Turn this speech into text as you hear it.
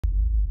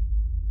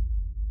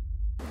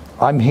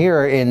I'm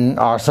here in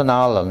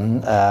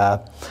Arsenalen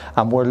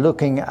and we're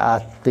looking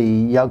at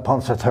the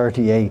Jagdpanzer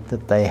 38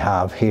 that they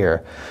have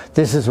here.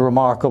 This is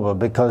remarkable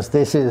because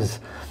this is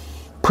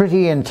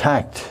pretty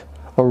intact,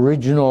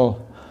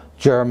 original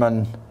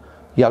German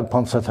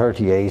Jagdpanzer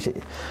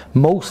 38.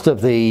 Most of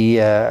the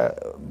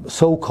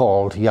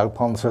so-called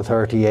Jagdpanzer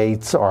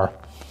 38s, or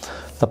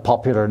the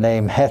popular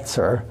name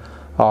Hetzer,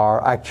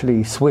 are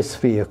actually Swiss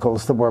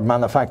vehicles that were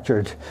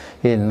manufactured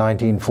in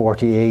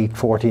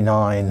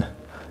 1948-49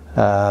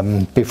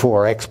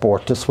 before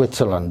export to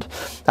Switzerland.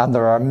 And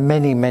there are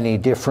many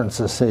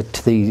differences to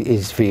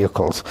these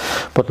vehicles.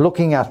 But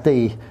looking at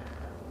the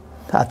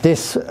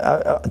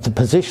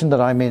position that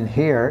I'm in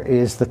here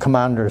is the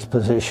commander's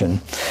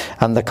position,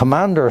 and the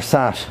commander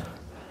sat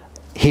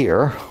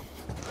here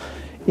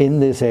in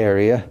this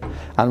area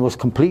and was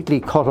completely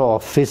cut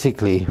off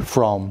physically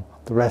from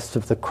the rest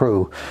of the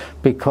crew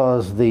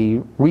because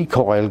the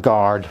recoil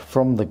guard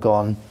from the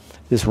gun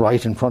is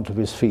right in front of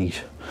his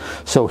feet.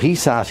 So he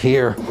sat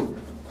here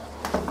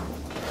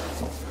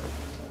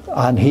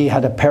and he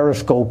had a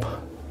periscope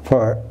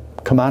for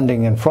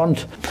commanding in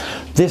front.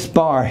 This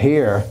bar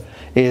here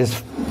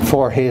is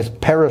for his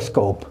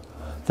periscope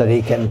that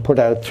he can put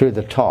out through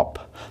the top.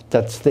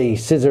 That's the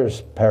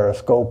scissors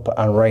periscope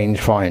and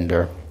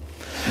rangefinder.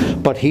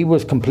 But he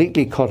was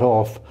completely cut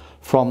off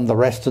from the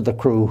rest of the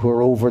crew who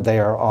are over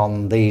there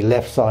on the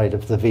left side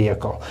of the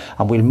vehicle.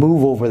 And we'll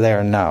move over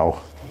there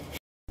now.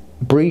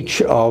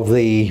 Breach of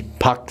the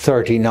Pak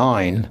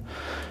 39,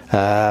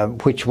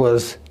 which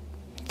was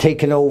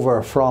taken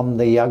over from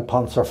the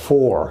Jagdpanzer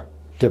 4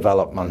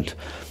 development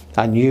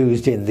and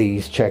used in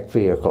these Czech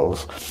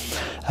vehicles.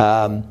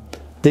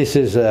 This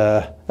is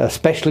a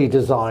specially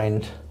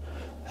designed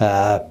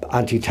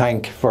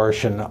anti-tank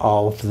version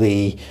of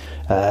the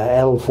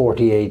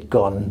L48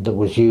 gun that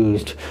was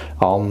used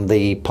on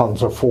the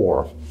Panzer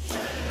 4.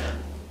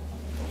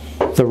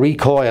 The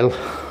recoil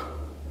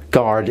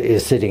guard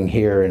is sitting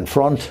here in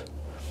front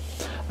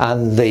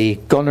and the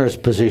gunner's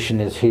position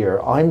is here.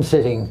 I'm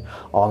sitting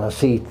on a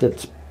seat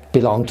that's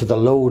belonged to the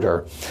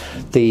loader.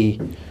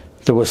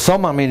 There was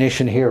some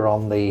ammunition here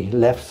on the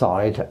left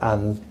side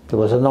and there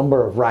was a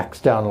number of racks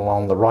down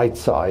along the right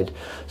side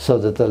so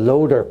that the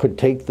loader could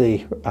take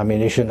the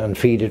ammunition and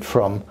feed it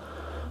from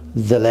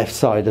the left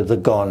side of the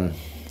gun.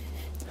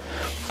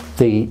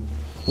 The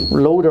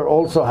loader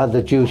also had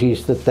the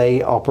duties that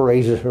they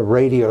operated a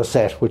radio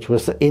set which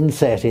was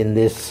inset in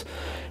this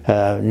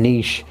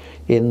niche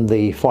in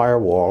the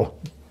firewall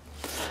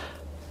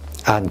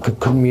and could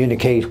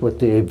communicate with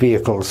the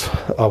vehicles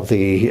of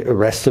the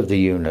rest of the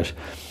unit.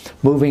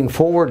 Moving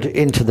forward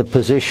into the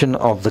position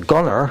of the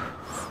gunner,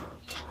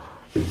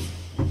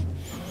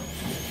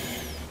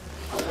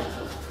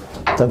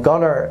 the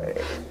gunner,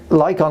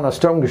 like on a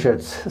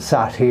Sturmgeschütz,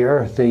 sat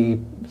here.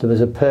 There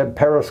was a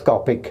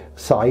periscopic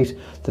sight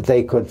that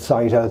they could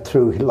sight out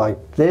through like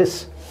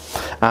this,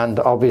 and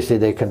obviously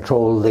they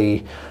control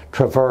the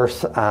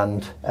traverse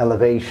and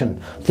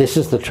elevation. This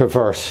is the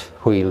traverse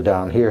wheel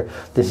down here.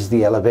 This is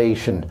the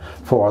elevation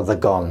for the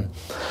gun.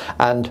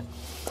 And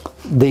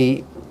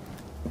the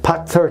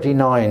Pak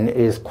 39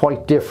 is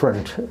quite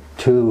different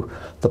to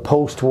the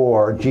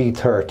post-war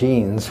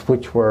G13s,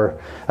 which were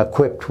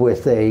equipped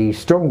with a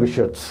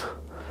Sturmgeschütz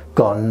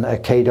gun, a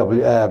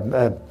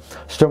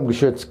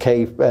Sturmgeschütz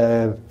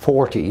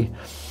K40,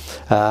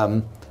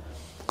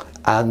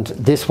 and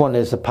this one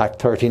is a Pak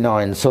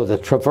 39. So the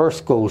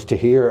traverse goes to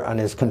here and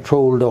is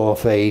controlled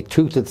off a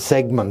toothed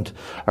segment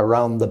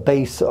around the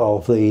base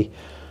of the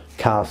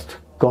cast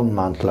gun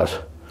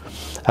mantlet.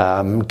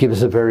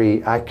 Gives a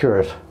very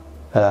accurate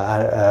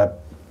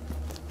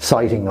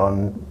sighting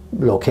on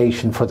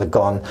location for the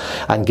gun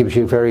and gives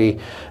you very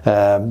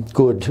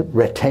good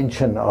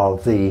retention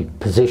of the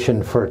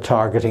position for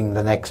targeting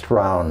the next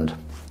round.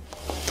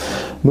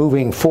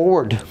 Moving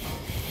forward,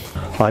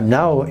 I'm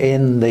now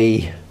in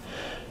the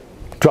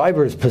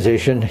driver's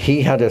position.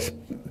 He had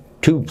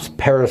two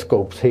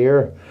periscopes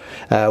here,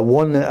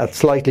 one at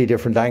slightly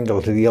different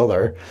angle to the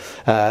other.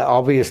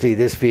 Obviously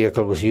this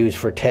vehicle was used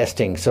for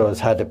testing, so it's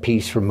had a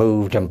piece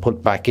removed and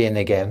put back in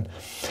again.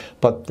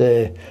 But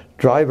the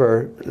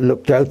driver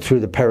looked out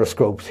through the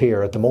periscopes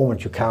here. At the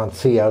moment you can't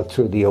see out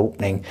through the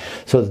opening,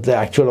 so the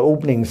actual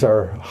openings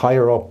are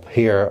higher up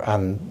here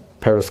and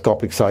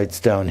periscopic sights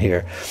down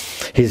here.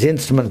 His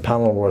instrument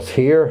panel was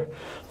here,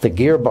 the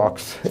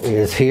gearbox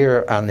is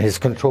here, and his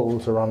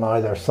controls are on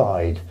either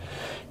side,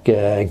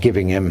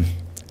 giving him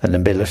an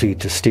ability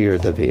to steer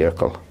the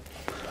vehicle.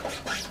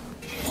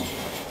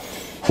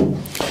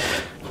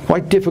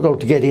 Quite difficult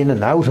to get in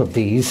and out of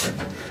these,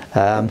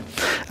 and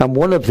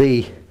one of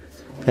the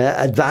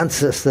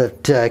advances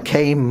that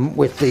came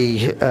with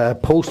the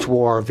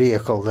post-war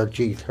vehicle, the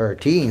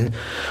G13,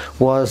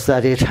 was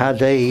that it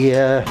had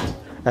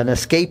an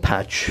escape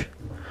hatch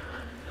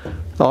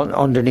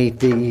underneath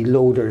the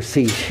loader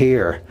seat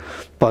here,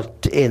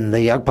 but in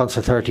the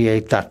Jagdpanzer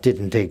 38 that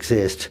didn't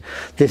exist.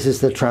 This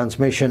is the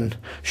transmission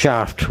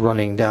shaft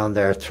running down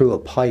there through a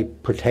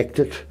pipe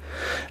protected.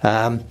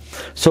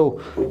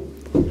 So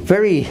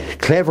very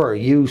clever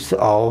use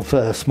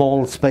of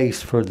small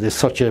space for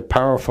such a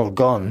powerful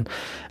gun,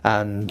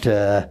 and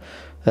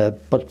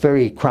but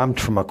very cramped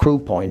from a crew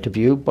point of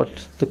view. But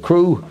the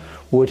crew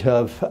would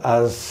have,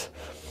 as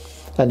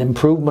an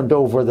improvement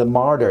over the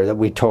Marder that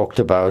we talked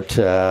about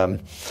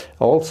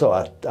also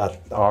at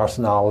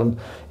Arsenalen,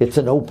 it's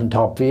an open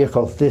top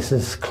vehicle. This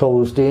is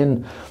closed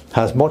in,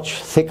 has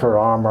much thicker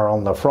armour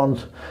on the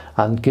front,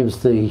 and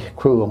gives the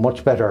crew a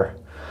much better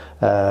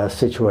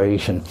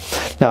situation.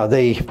 Now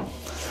these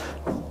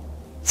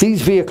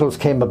vehicles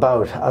came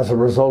about as a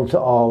result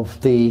of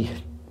the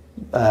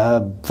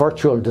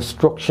virtual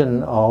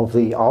destruction of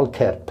the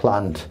Alket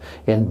plant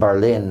in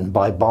Berlin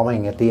by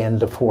bombing at the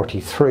end of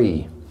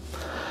 '43.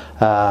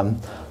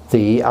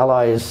 The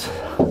Allies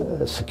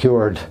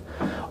secured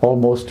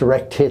almost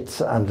direct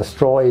hits and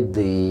destroyed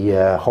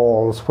the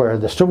halls where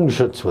the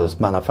Sturmgeschütz was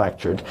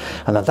manufactured,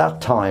 and at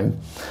that time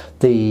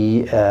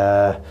the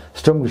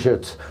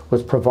Sturmgeschütz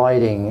was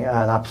providing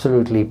an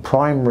absolutely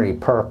primary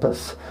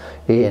purpose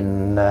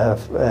in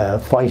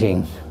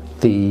fighting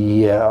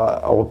the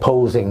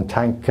opposing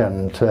tank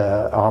and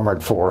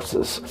armoured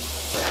forces.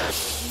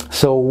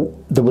 So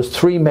there was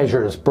 3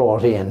 measures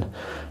brought in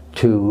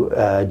to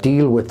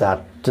deal with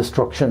that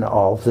destruction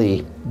of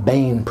the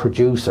main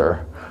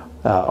producer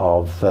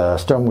of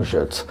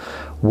Sturmgeschütz.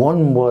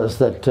 One was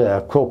that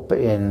Krupp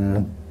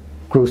in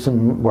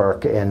gruesome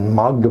work in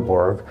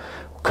Magdeburg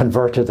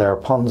converted their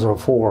Panzer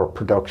IV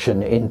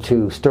production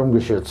into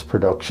Sturmgeschütz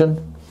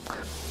production.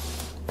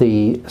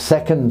 The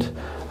second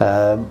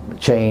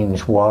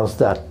change was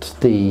that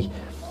the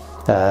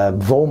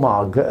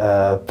WOMAG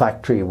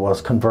factory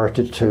was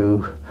converted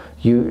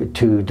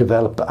to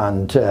develop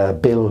and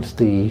build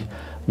the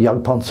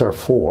Jagdpanzer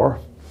IV,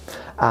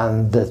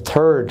 and the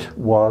third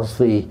was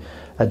the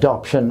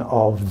adoption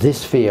of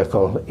this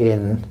vehicle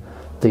in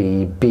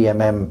the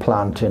BMM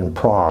plant in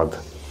Prague.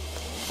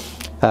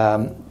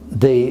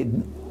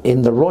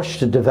 In the rush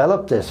to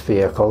develop this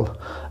vehicle,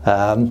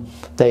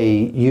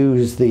 they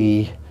used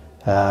the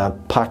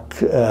Pak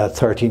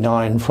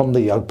 39 from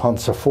the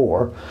Jagdpanzer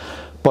IV,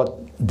 but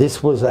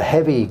this was a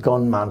heavy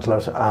gun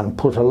mantlet and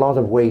put a lot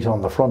of weight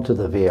on the front of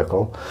the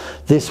vehicle.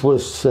 This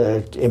was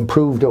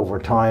improved over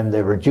time.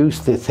 They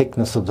reduced the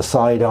thickness of the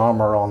side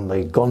armour on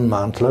the gun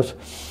mantlet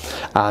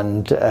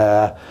and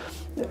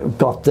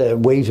got the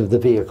weight of the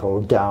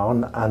vehicle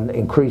down and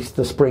increased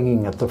the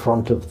springing at the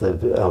front of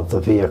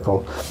the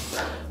vehicle.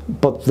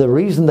 But the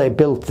reason they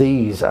built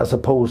these as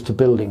opposed to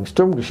building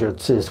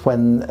Sturmgeschütz is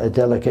when a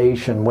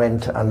delegation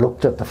went and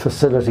looked at the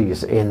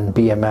facilities in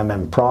BMM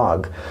in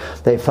Prague,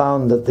 they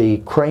found that the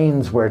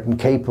cranes weren't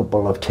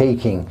capable of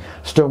taking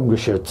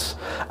Sturmgeschütz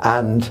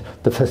and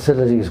the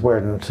facilities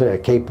weren't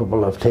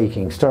capable of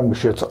taking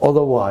Sturmgeschütz.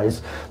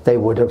 Otherwise, they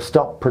would have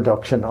stopped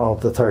production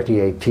of the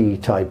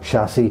 38t type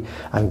chassis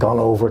and gone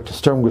over to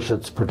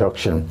Sturmgeschütz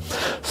production.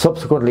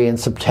 Subsequently, in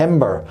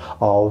September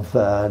of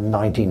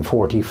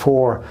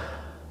 1944,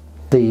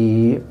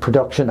 the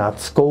production at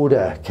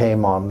Skoda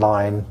came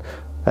online,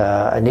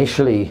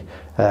 initially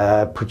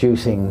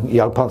producing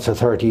Jagdpanzer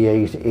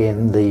 38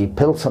 in the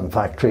Pilsen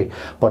factory,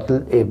 but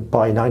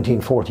by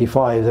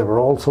 1945 they were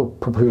also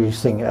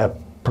producing a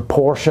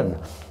proportion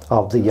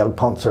of the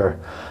Jagdpanzer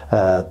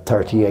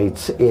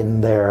 38s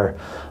in their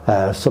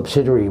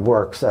subsidiary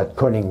works at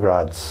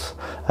Königgrätz.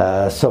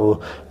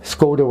 So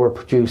Skoda were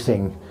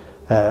producing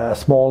a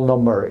small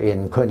number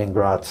in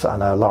Königgrätz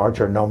and a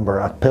larger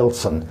number at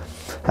Pilsen.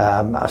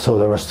 So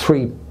there was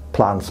 3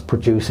 plants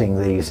producing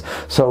these.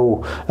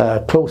 So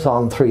close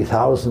on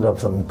 3,000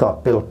 of them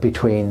got built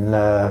between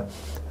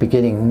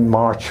beginning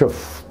March of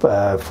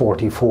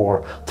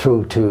 44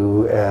 through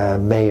to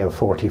May of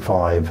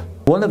 45.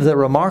 One of the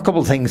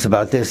remarkable things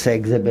about this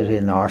exhibit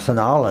in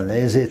Arsenalen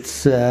is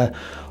it's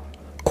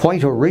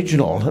quite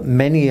original.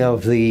 Many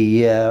of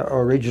the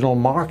original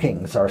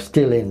markings are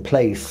still in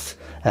place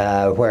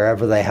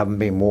wherever they haven't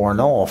been worn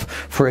off.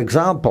 For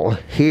example,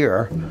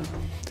 here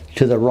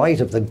to the right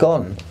of the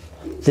gun,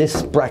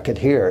 this bracket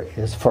here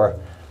is for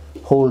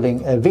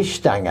holding a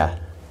Wischstange,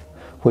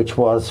 which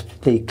was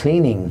the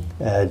cleaning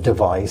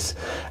device,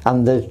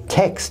 and the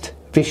text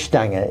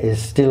Wischstange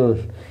is still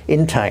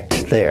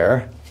intact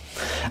there.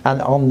 And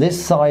on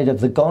this side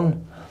of the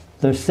gun,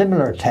 there's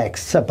similar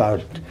texts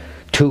about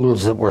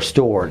tools that were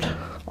stored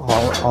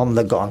on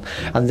the gun,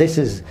 and this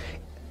is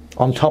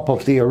on top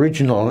of the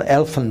original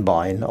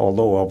Elfenbein,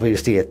 although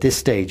obviously at this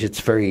stage it's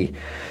very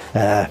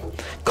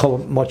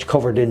much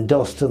covered in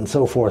dust and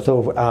so forth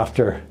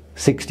after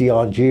 60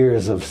 odd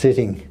years of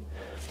sitting.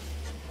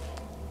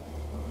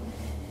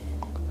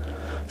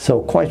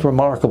 So quite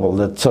remarkable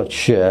that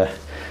such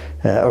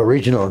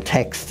original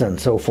text and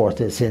so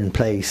forth is in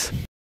place.